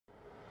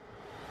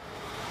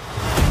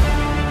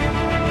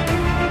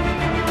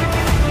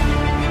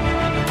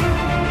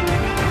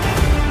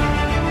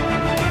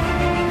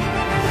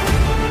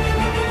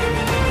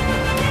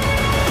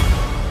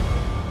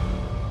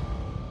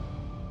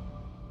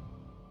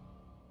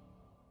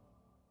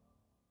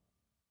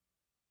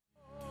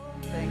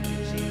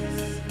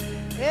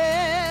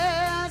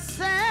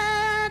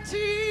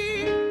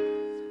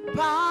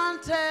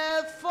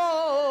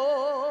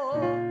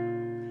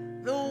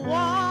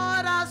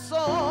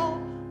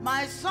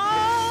my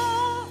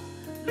soul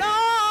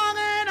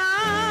longing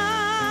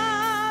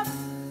after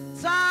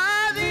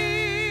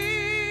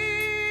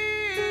thee.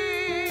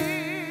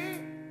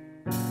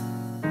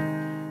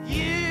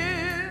 You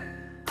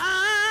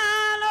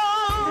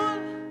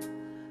alone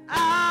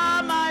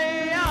are my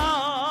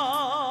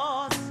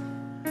heart's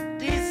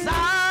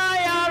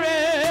desire,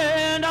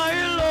 and I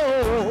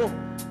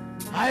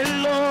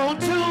long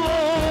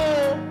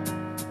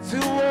to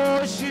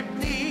worship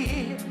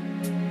thee.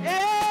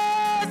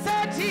 Yes,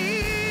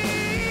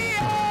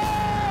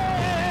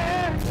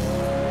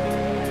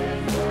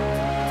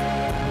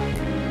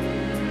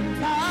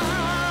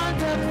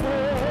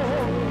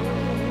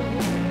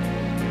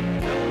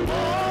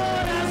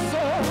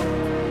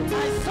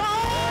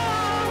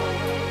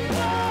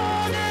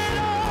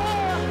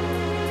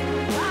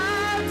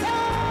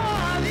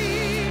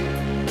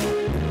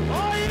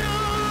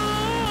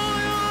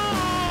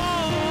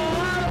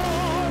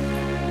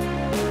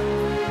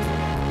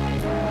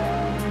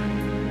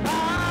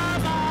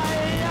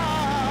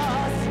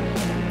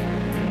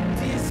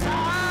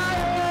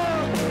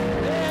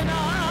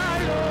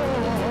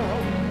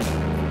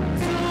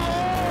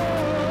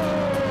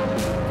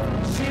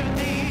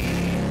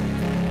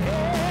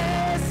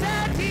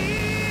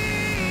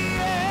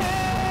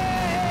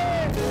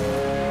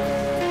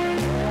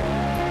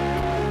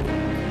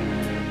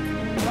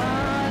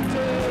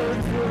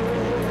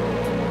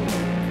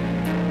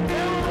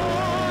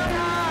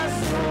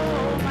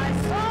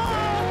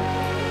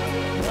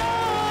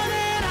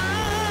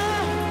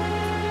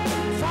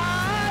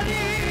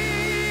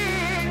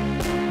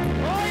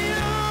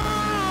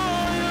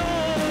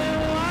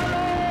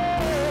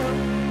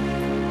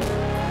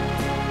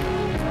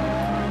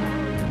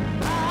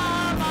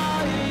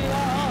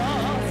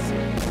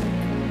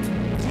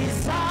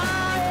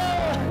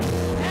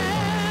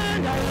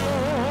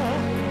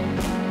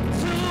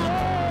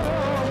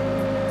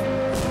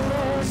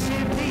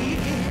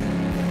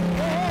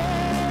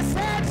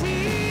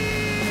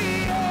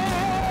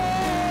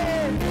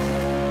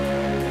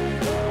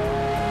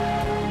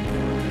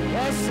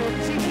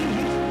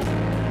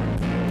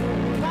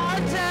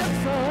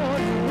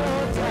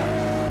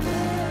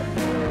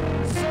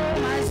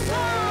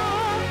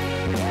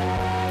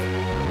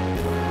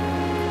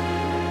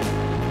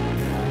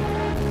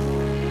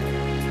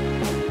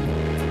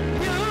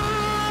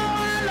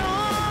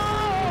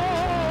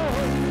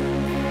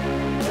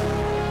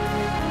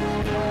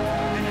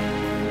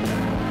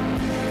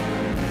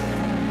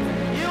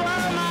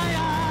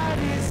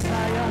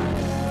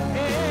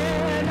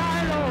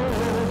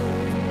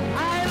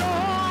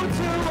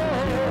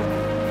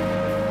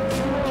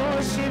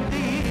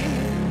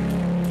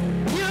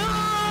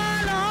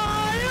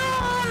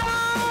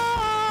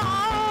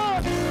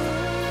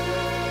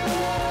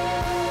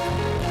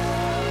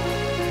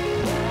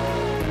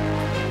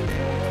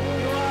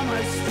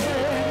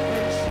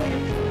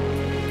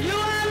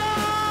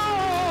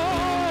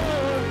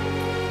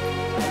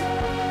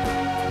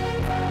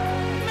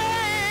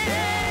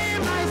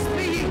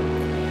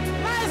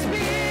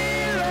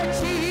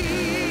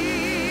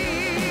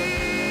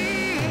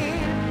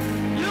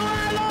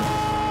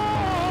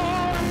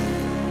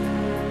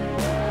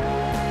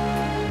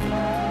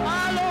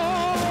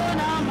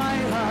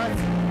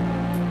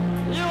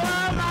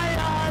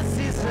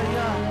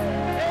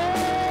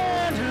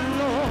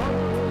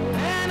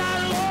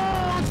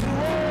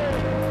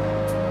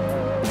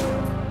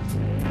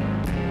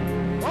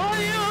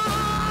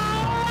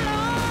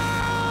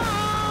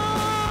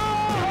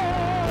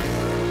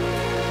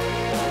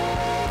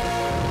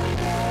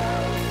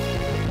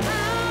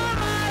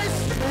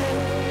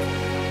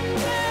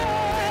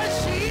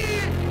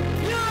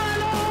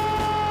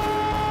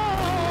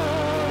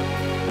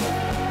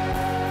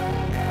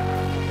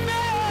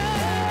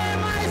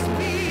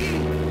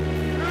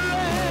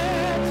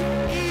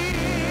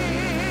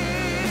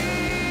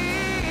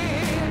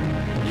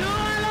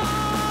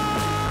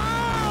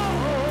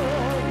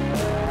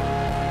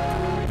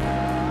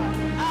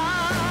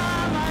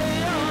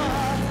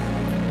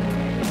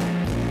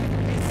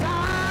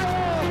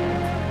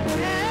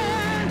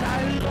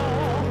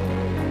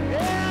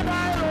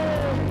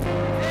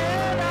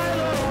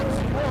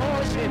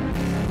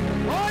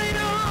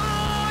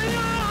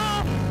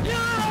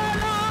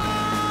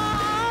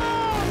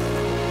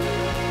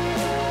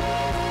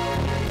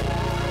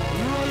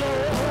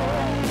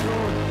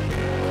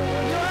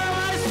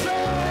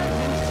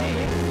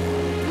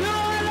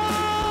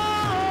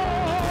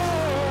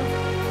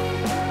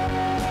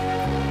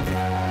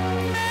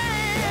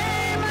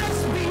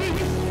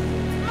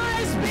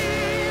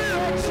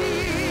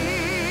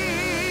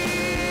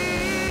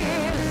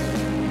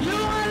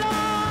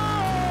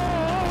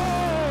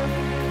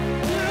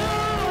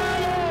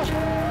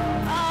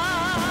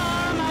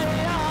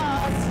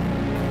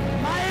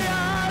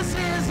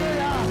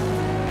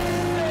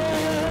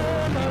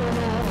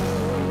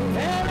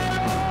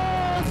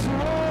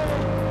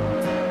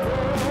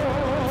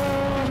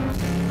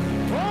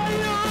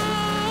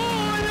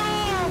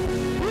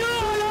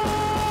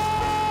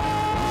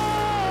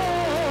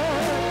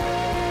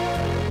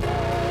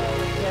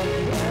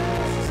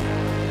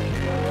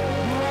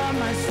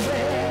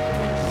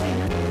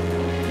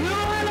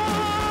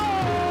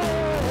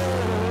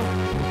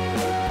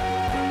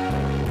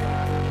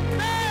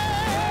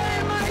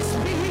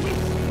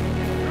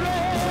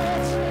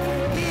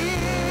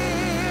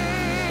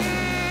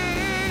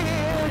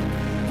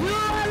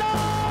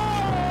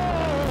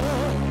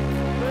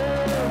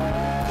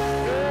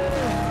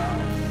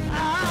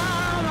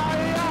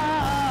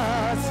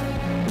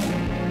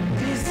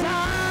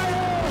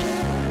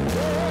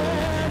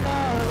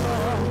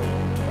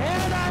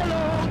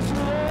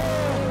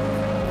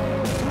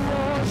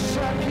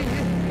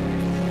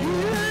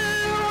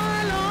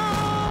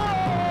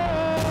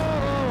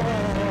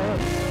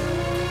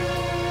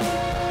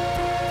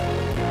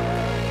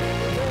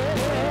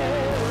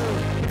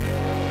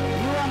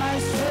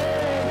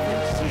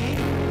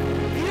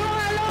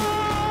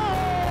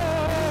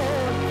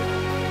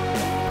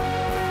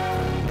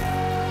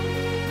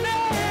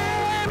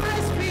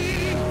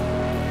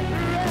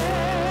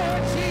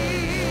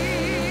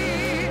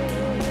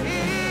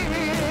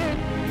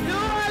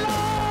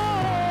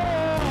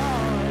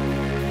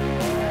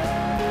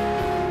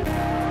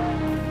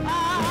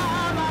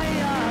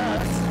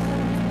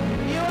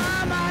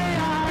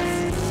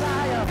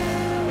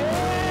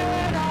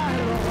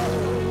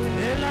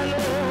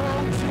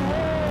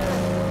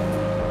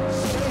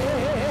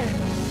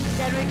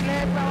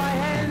 clap our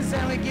hands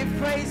and we give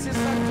praises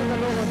unto the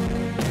Lord.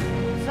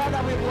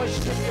 Father, we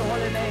worship your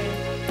holy name.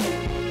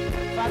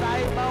 Father,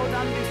 I bow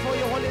down before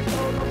your holy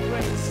throne of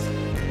grace.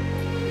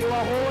 You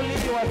are holy,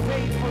 you are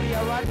faithful, you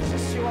are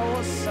righteous, you are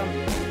awesome.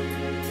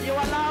 You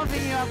are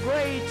loving, you are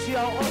great, you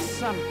are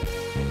awesome.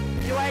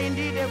 You are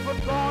indeed a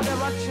good God, a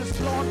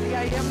righteous Lord, the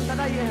I am that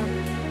I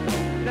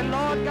am. The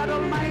Lord God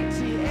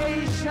Almighty,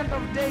 ancient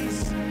of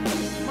days.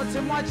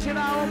 Mutimwa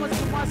chirao,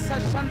 mutimwa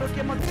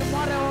sashanduke,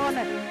 mutimwa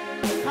reone.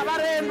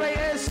 Kabarende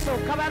Yesu,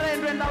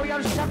 kabarende ndau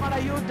ya shamba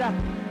Yuda.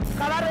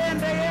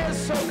 Kabarende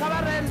Yesu,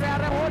 kabarende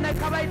arehone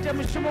kabaite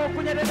mshimo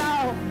kunyere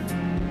nao.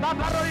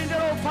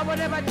 Babarorindero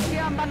fabone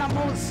bachiamba na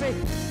Mose.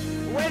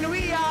 When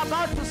we are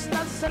about to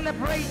start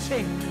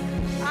celebrating,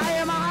 I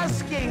am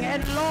asking,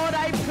 and Lord,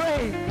 I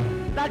pray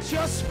that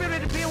your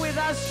spirit be with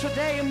us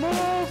today.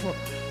 Move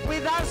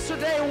with us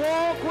today.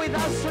 Walk with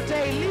us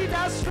today. Lead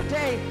us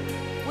today.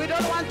 We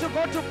don't want to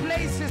go to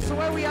places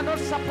where we are not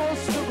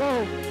supposed to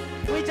go.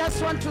 We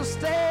just want to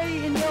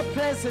stay in your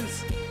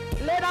presence.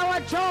 Let our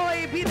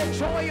joy be the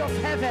joy of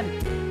heaven.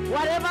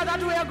 Whatever that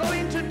we are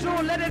going to do,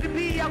 let it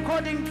be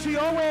according to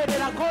your word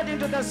and according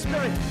to the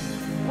Spirit.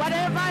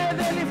 Whatever,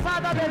 Heavenly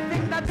Father, the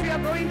thing that we are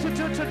going to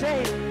do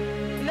today,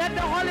 let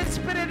the Holy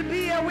Spirit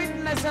be a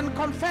witness and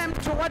confirm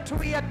to what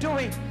we are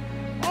doing.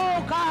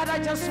 Oh God, I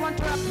just want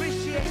to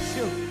appreciate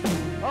you.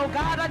 Oh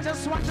God, I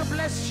just want to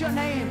bless your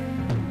name.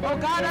 Oh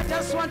God, I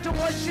just want to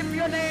worship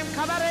your name.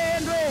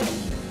 Kabarendwe,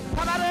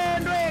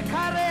 kabarendwe,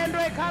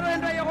 karendwe,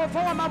 karendwe,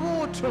 Yehova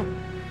mabutu.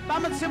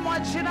 Bamutsimo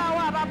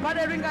chinawa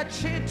bapaderinga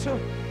chitu.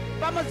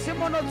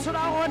 Bamutsimo no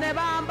tsurahone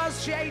bamba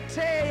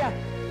shiaiteya.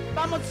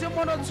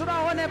 Bamutsimo no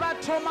tsurahone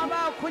batoma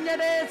ba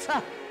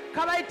kunyeretsa.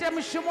 Kabaite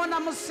mshimona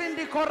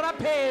musindi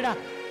korapera.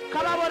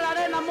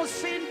 Kababorare na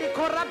musindi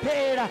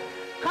korapera.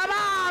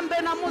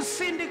 Kabambe na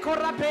musindi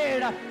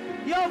korapera.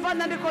 Yehova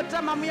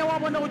ndikotama mya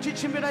wabona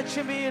uchichimbira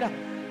chimbira.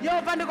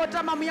 Yehova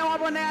ndikotama mya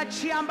wabona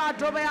achiamba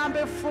atobe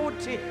ambe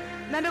futi.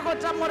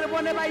 Ndikotama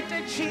rebone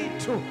baite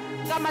chitu.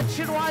 Ngama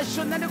chiru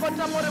ashu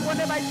ndikotama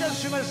rebone baite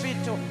zvimwe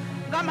zvitu.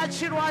 Ngama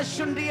chiru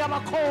ashu ndiye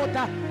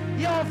vakoda.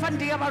 Yehova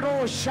ndiye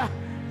varosha.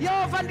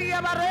 Yehova ndiye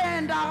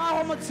varenda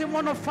aho mutsimo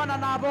unofana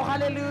navo.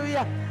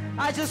 Hallelujah.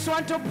 I just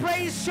want to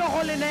praise your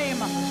holy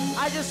name.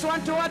 I just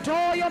want to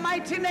adore your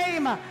mighty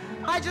name.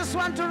 I just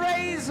want to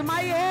raise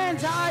my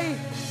hands high,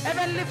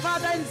 Heavenly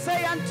Father, and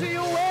say unto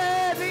you,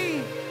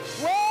 worthy,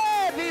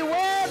 worthy,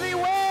 worthy,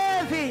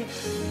 worthy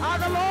are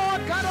the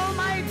Lord God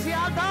Almighty,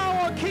 art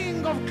thou, O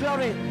King of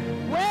glory.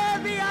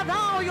 Worthy art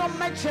thou, your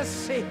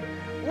majesty.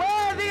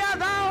 Worthy art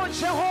thou,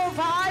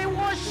 Jehovah. I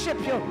worship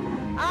you.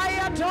 I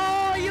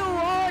adore you,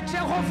 O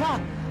Jehovah.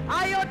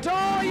 I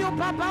adore you,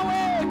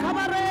 Papa.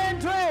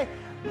 Kabarendwe.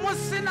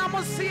 Musina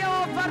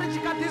musio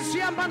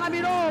varichikatisiamba na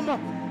miromo.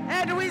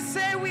 And we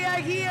say we are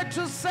here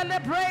to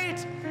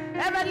celebrate.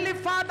 Heavenly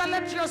Father,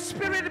 let your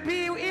spirit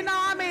be in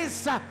our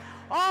midst.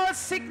 All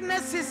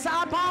sicknesses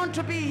are bound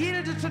to be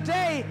healed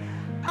today.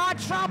 Our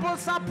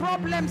troubles, our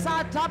problems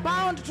are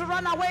bound to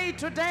run away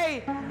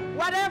today.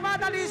 Whatever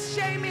that is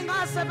shaming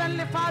us,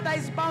 Heavenly Father,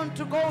 is bound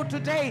to go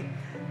today.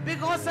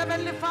 Because,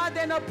 Heavenly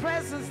Father, in your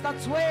presence,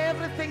 that's where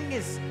everything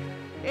is.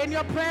 In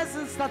your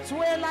presence, that's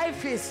where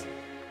life is.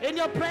 In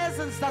your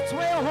presence, that's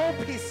where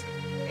hope is.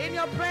 In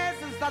your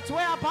presence, that's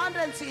where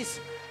abundance is.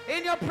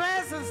 In your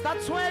presence,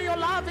 that's where your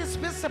love is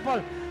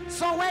visible.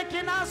 So work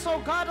in us,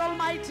 oh God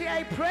Almighty,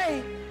 I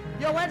pray.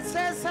 Your word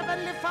says,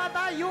 Heavenly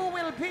Father, you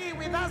will be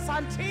with us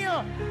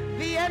until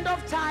the end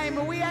of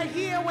time. We are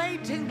here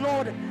waiting,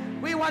 Lord.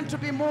 We want to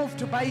be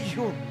moved by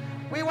you.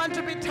 We want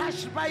to be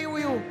touched by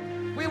you.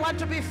 We want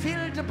to be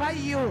filled by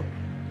you.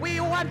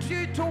 We want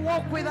you to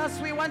walk with us.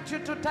 We want you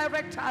to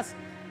direct us.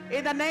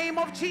 In the name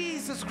of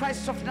Jesus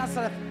Christ of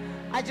Nazareth,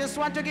 I just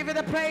want to give you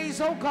the praise,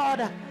 oh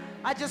God.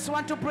 I just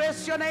want to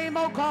praise your name,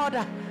 oh God.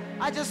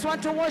 I just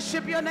want to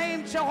worship your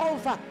name,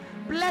 Jehovah.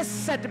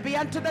 Blessed be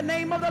unto the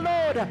name of the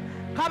Lord.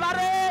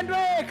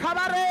 Kabarendwe,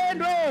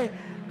 kabarendwe,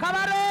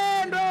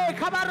 kabarendwe,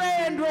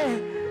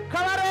 kabarendwe,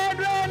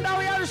 kabarendwe,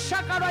 ndau ya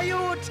shakara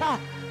yuta.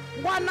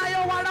 Wana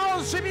yo wana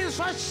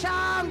uzibiswa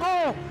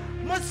shango.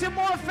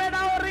 Musimofe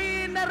na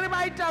orine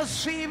ribaita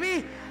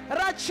swivi.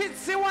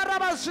 Rachitsi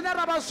warabasune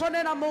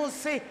rabasone na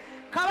musi.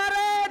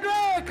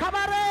 Kabarendwe,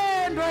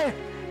 kabarendwe,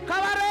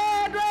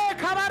 kabarendwe,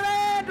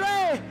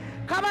 kabarendwe,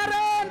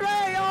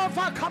 kabarendwe,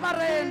 Yehova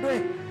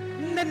kabarendwe.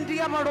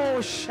 Nendia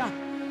marosha,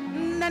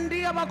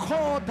 nendia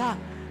makoda,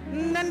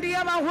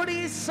 nendia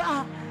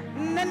mahurisa,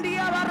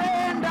 nendia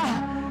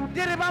barenda.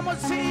 Diri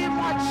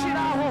bamusimu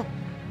achiraho,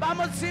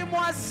 bamusimu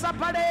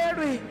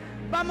asapaderwi,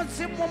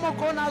 bamusimu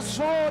mokona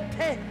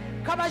zote.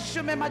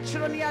 Kabashume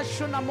machironi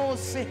yashu na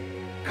musi.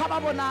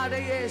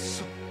 Kababonare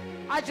Yesu.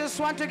 I just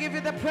want to give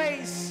you the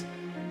praise.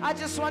 I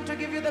just want to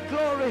give you the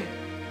glory.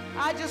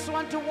 I just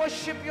want to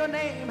worship your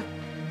name.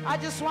 I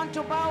just want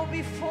to bow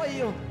before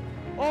you.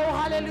 Oh,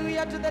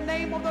 hallelujah to the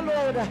name of the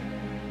Lord.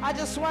 I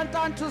just want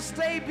to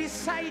stay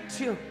beside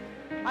you.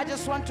 I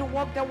just want to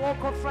walk the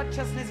walk of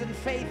righteousness and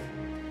faith.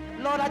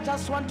 Lord, I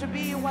just want to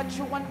be what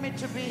you want me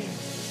to be.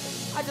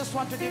 I just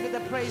want to give you the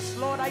praise.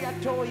 Lord, I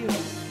adore you.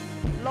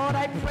 Lord,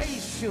 I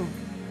praise you.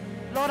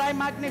 Lord, I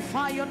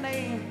magnify your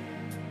name.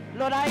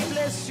 Lord, I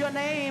bless your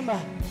name.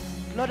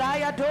 Lord, I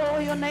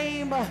adore your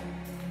name.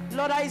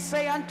 Lord, I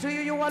say unto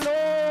you, you are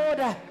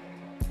Lord.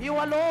 You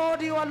are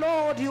Lord, you are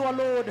Lord, you are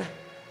Lord.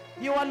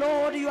 You are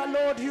Lord, you are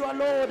Lord, you are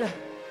Lord.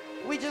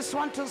 We just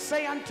want to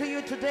say unto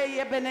you today,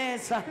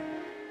 Ebenezer.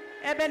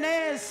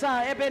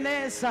 Ebenezer,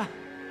 Ebenezer.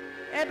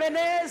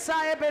 Ebenezer,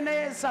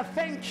 Ebenezer,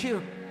 thank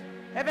you.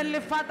 Heavenly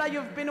Father,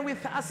 you've been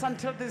with us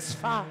until this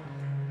far.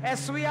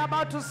 As we are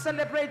about to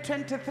celebrate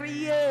 23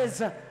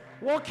 years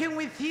walking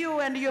with you,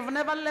 and you've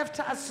never left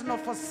us nor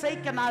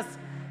forsaken us.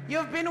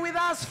 You've been with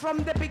us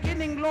from the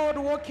beginning, Lord,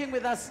 walking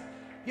with us.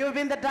 You've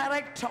been the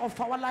director of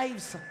our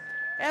lives.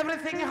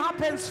 Everything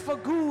happens for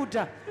good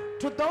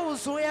to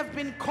those who have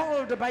been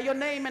called by your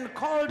name and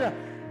called,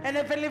 and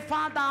Heavenly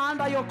Father,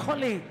 under your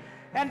calling.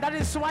 And that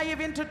is why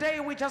even today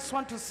we just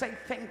want to say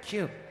thank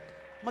you.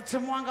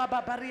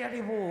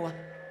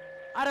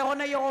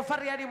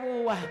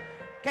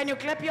 Can you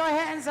clap your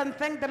hands and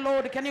thank the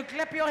Lord? Can you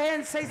clap your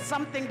hands, say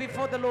something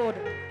before the Lord?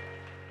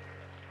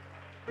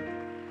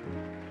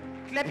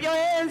 Clap your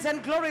hands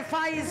and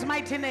glorify his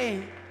mighty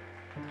name.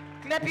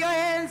 Clap your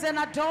hands and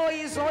adore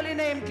his holy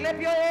name. Clap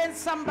your hands,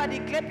 somebody.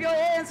 Clap your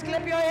hands,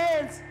 clap your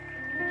hands.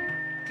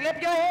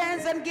 Clap your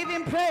hands and give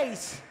him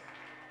praise.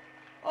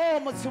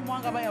 Oh,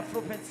 Mutsumwanga baya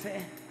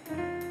frupetse.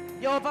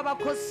 Yehova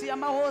bakosi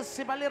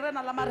amahosi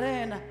balirena la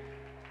marena.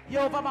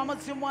 Yehova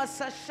bamutsimu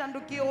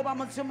asashanduki Yehova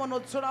mutsimu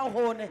notsura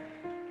hone.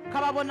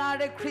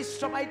 Kababonale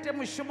Kristo baite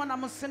mushumo na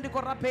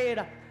musindiko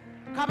rapera.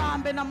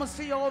 Kabambe na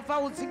musi Yehova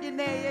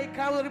utsingineye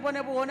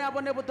ikawuribone buhone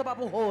abone butoba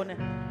buhone.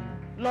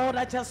 Lord,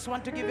 I just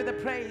want to give you the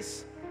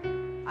praise.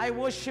 I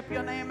worship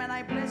your name and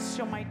I bless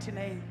your mighty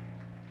name.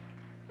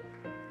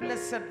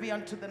 Blessed be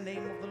unto the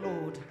name of the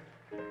Lord.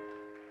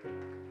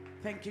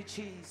 Thank you,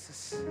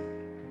 Jesus.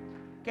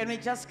 Can we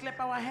just clap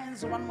our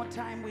hands one more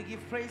time? We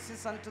give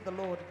praises unto the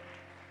Lord.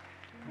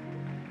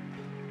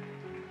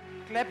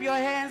 Clap your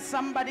hands.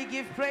 Somebody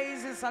give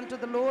praises unto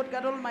the Lord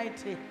God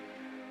Almighty.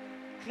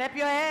 Clap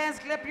your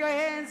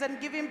hands and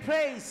give him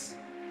praise.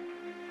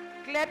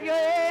 Clap your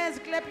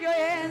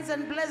hands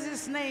and bless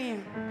his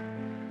name.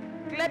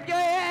 Clap your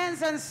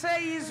hands and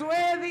say he's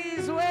worthy,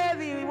 he's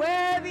worthy.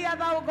 Worthy art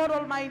thou, God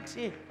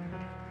Almighty.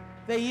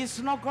 There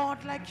is no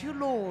God like you,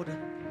 Lord.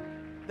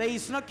 There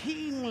is no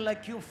king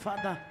like you,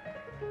 Father.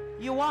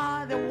 You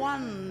are the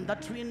one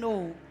that we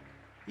know.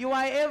 You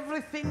are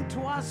everything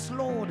to us,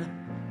 Lord.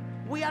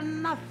 We are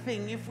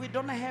nothing if we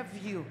don't have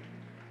you.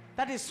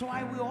 That is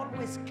why we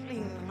always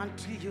cling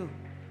unto you.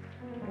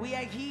 We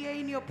are here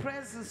in your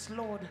presence,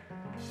 Lord.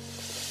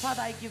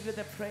 Father, I give you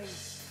the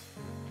praise.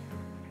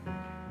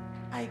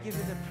 I give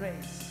you the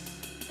praise.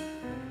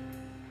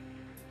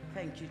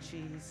 Thank you,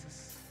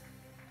 Jesus.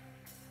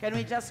 Can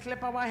we just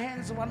clap our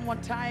hands one more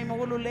time?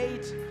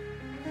 Late.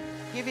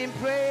 Give him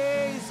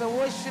praise.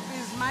 Worship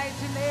his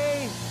mighty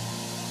name.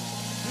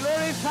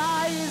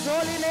 Glorify his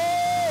holy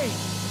name.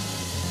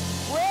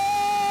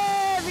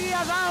 Worthy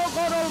art thou,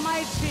 God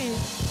Almighty.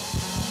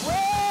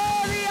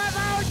 Worthy art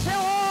thou,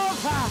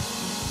 Jehovah.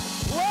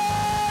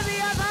 Worthy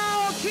art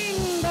thou,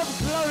 King of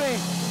glory.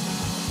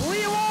 We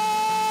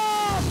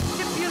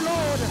worship you,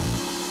 Lord.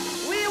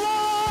 We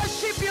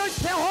worship you,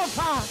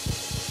 Jehovah.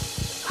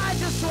 I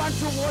just want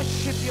to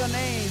worship your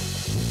name.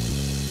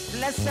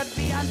 Blessed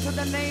be unto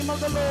the name of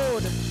the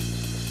Lord.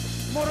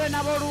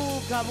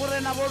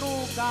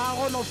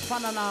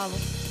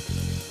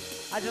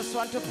 I just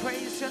want to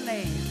praise your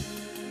name.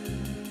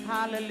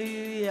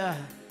 Hallelujah.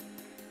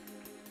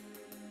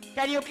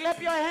 Can you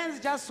clap your hands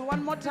just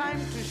one more time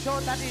to show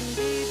that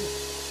indeed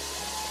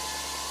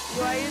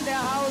you are in the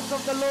house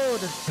of the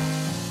Lord?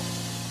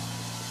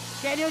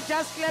 Can you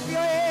just clap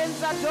your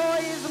hands, adore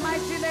his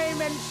mighty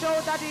name, and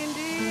show that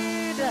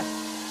indeed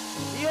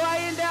you are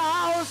in the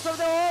house of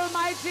the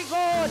Almighty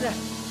God?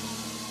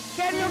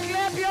 Can you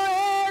clap your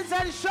hands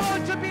and show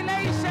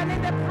jubilation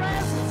in the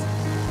presence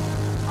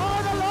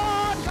of the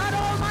Lord God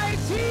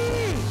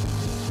Almighty?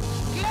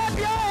 Clap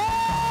your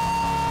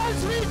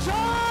hands,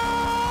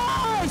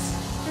 rejoice!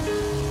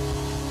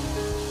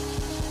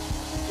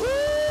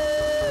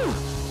 Woo!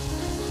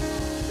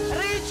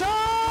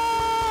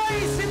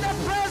 Rejoice in the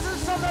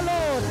presence of the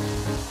Lord.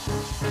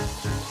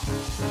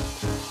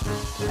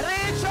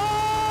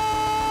 Rejoice!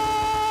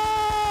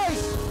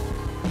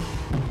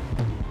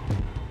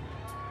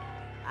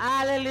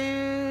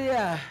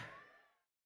 Hallelujah.